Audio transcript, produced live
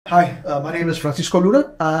Hi, my name is Francisco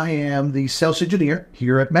Luna. I am the sales engineer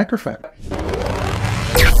here at Macrofab.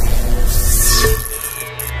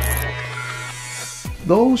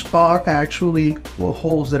 Those are actually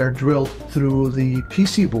holes that are drilled through the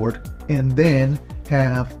PC board and then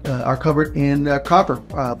are covered in copper.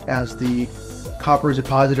 As the copper is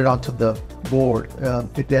deposited onto the board,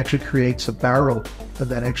 it actually creates a barrel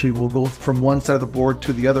that actually will go from one side of the board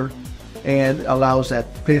to the other and allows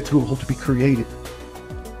that plated through hole to be created.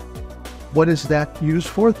 What is that used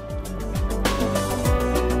for? It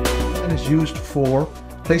is used for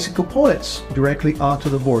placing components directly onto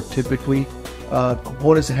the board. Typically,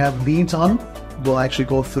 components that have leads on them will actually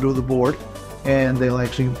go through the board, and they'll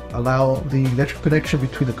actually allow the electrical connection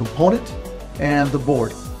between the component and the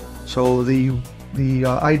board. So the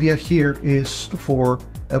idea here is for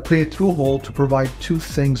a plated through hole to provide two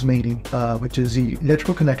things mainly, which is the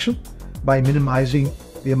electrical connection by minimizing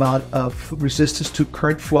the amount of resistance to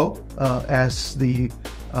current flow as the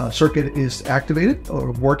circuit is activated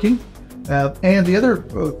or working. And the other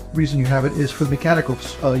reason you have it is for the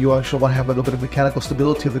mechanicals. You actually want to have a little bit of mechanical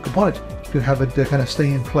stability of the component to have it kind of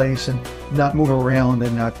stay in place and not move around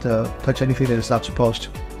and not touch anything that it's not supposed to.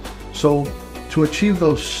 So to achieve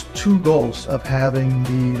those two goals of having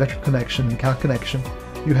the electric connection and mechanical connection,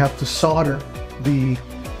 you have to solder the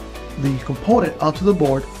component onto the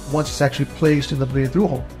board once it's actually placed in the plated through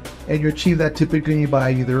hole. And you achieve that typically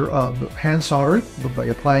by either hand soldering, by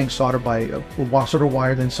applying solder by solder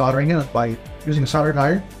wire, then soldering it by using a soldering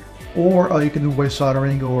iron, or you can do wave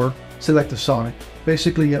soldering or selective soldering.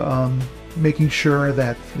 Basically making sure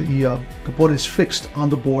that the component is fixed on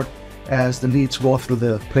the board as the leads go through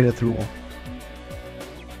the plated through hole.